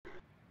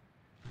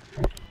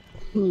I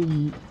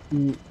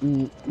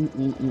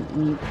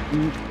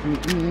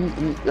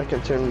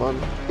can turn my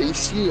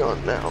AC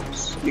on now,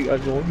 so you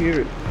guys won't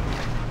hear it.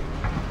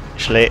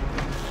 Schlit.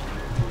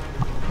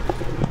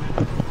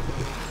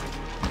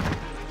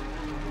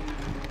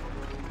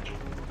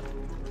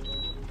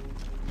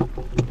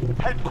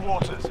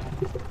 Headquarters.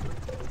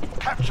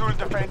 Capture and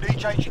defend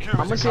each HQ.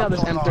 I'm gonna see how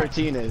this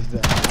M13 is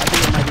then. I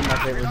think it might be my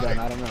favorite gun,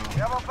 I don't know. We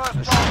have our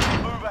first target to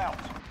move out.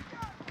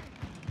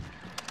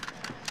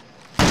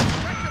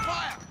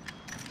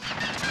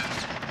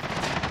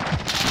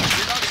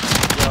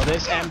 Yo,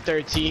 this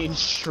M13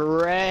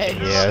 shreds.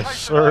 Yes,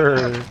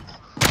 sir.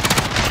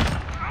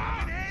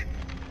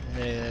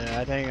 Yeah,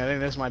 I think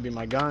this might be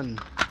my gun.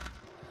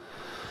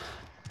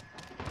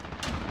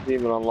 Didn't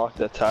even unlock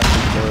that tactic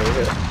for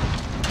it.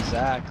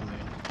 Exactly.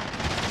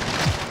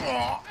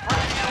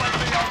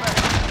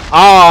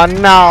 Oh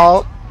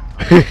no!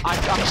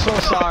 I'm so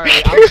sorry.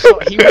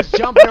 He was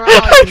jumping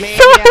around like a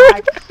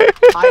maniac.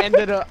 I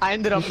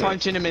ended up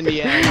punching him in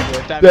the end.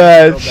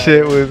 That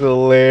shit was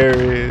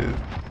hilarious.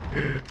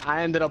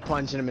 I ended up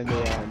punching him in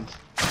the end.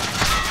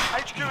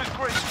 HQ is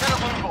green. Get a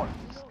move on.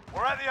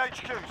 We're at the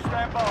HQ.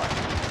 Stand by.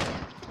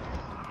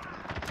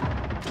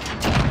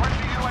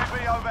 Friendly UAV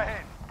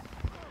overhead.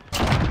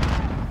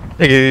 Look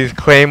at these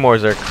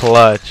claymores are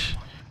clutch.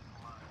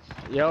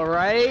 Yo,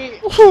 right?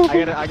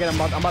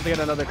 I'm about to get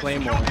another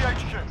Claymore. Secure the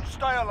HQ.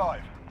 Stay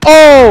alive.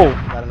 Oh!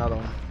 Got another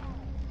one.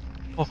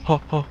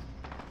 Oh.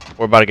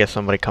 We're about to get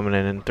somebody coming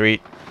in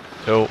 3,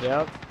 2,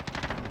 Yep.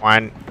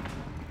 1.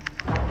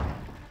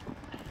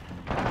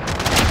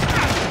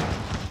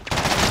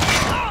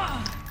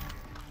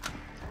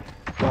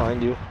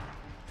 Behind you.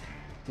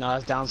 No,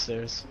 that's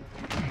downstairs.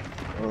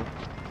 Oh.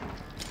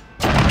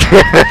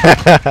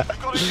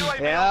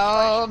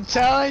 Yo, I'm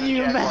telling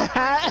you,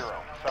 man.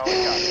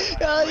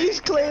 Yo, these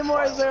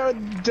Claymores are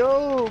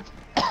dope.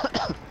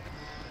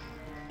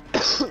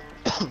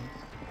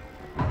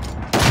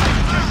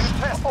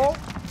 Oh,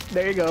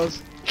 there he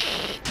goes.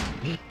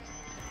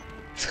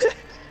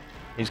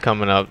 He's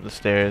coming up the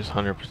stairs,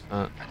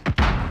 100%.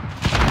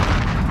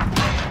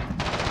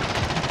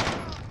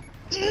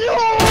 No!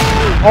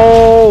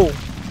 Oh!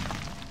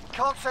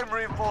 Can't send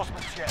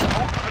reinforcements yet.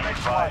 Hold for the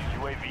next wave.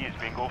 UAV is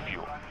bingo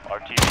fuel.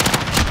 RTB.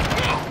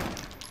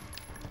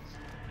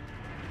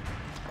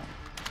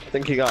 I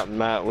think he got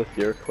Matt with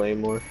your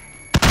Claymore.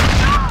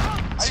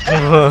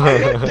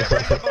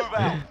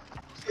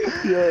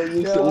 They're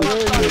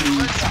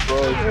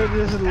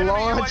just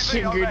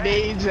launching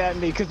grenades at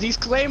me because these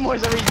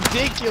Claymores are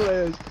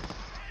ridiculous.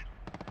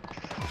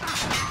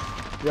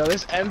 Yo,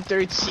 this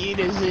M13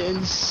 is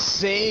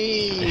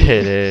insane.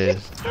 It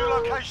is. New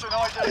location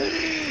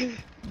ID.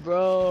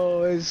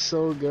 Bro, it's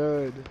so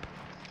good.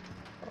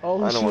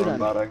 Oh, I know where shoot I'm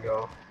about to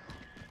go.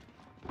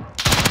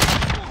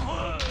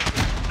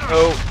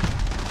 Oh.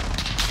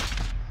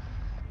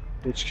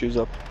 HQ's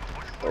up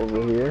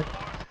over here.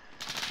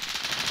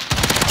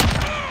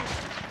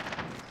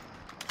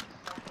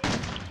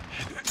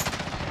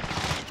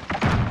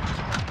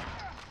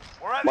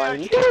 We're at My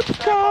the HQ.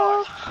 Stand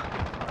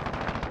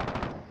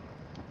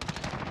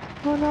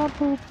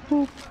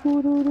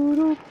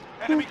by.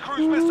 Enemy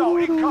cruise missile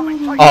incoming.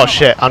 Take Oh cover.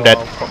 shit, I'm dead.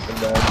 Oh, fucking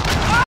dead.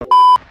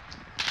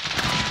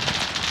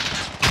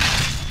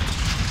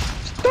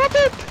 Stop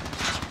it!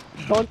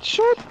 Don't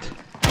shoot!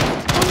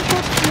 Don't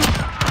shoot me!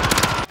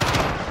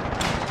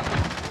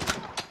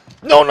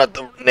 No, not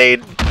the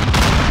nade.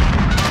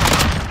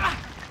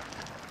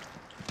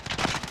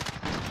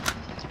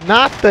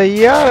 Not the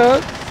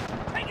yuck.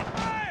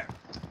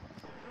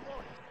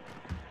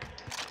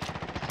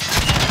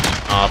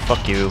 Aw,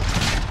 fuck you.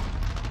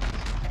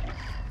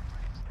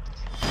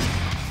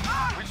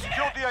 We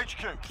secured the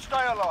HQ.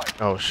 Stay alive.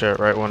 Oh shit,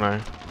 right when I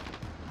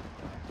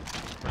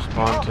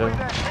respond Halfway to.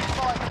 there. Keep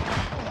fighting.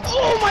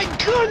 Oh my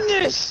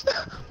goodness!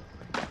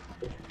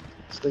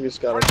 This nigga's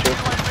got a Friendly chip.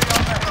 UAV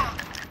overhead.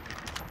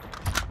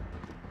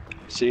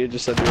 See, you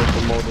just said you were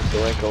promoted to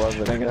rank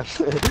 11 again.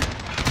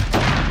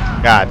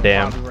 God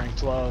damn. Probably rank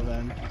 12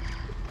 then.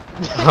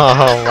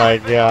 Oh my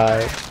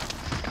god.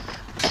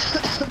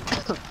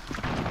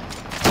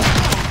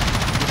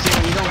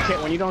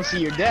 When you don't see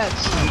your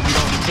deaths, you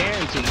don't be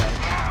caring too much.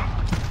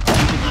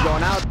 You're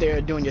going out there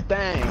doing your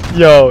thing.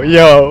 Yo,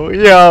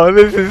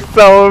 this is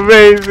so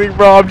amazing,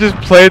 bro. I'm just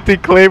planting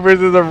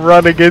claymores as I'm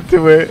running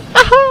into it.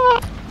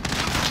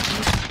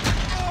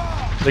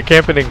 They're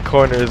camping in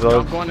corners,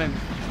 though.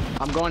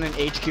 I'm going in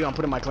HQ. I'm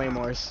putting my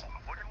Claymores.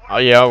 Oh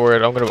yeah,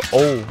 word. I'm gonna.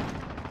 Oh,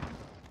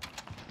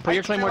 Put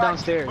your Claymore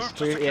downstairs.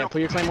 Put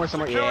your Claymore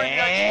somewhere.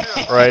 Yeah.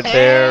 right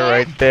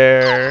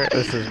there.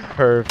 This is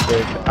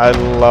perfect. I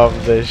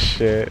love this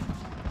shit.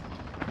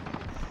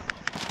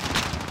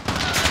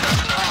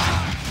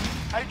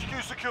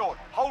 HQ secured.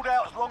 Hold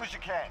out as long as you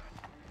can.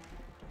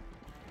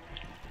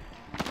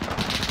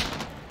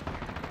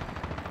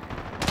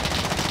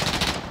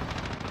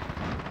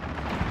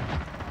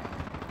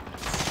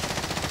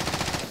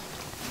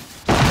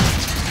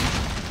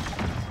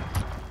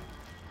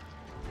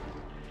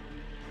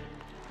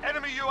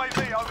 Enemy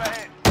UAV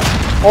overhead.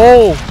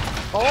 Oh,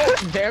 Oh Oh,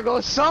 there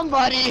goes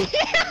somebody.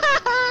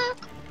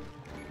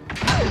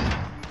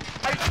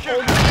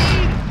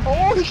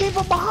 Oh, he came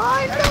from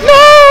behind.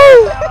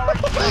 No!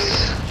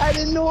 I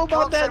didn't know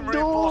about that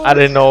dude. I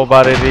didn't know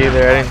about it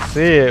either. I didn't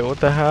see it. What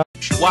the hell?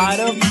 Why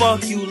the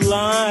fuck you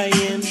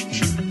lying?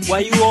 Why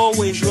you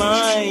always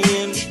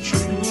lying?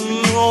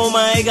 Oh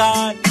my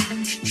god.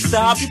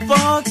 Stop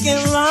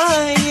fucking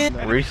lying.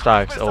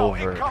 Restock's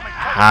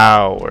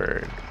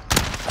overpowered.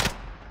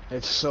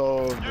 It's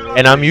so good.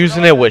 And I'm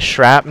using it with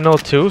shrapnel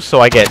too,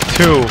 so I get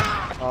 2.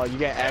 Oh, you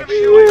get extra.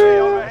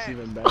 Oh, that's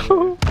even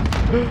better.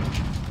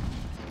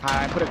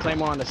 I put a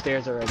claymore on the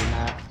stairs already,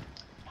 Matt.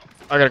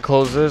 I gotta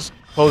close this.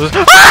 Close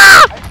this.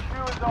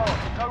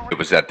 It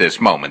was at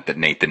this moment that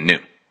Nathan knew.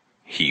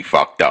 He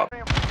fucked up.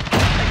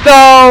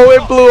 No,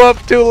 it blew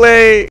up too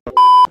late.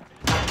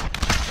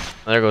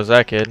 There goes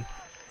that kid.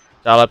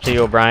 It's all up to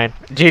you, Brian.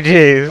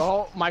 GG's.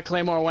 Oh, my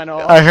claymore went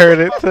off. I heard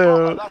it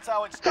too. That's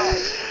how it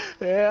starts.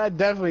 Yeah, I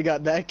definitely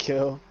got that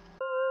kill.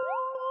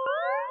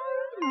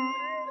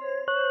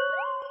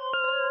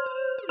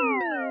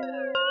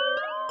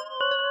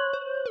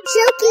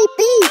 Chuki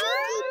beat.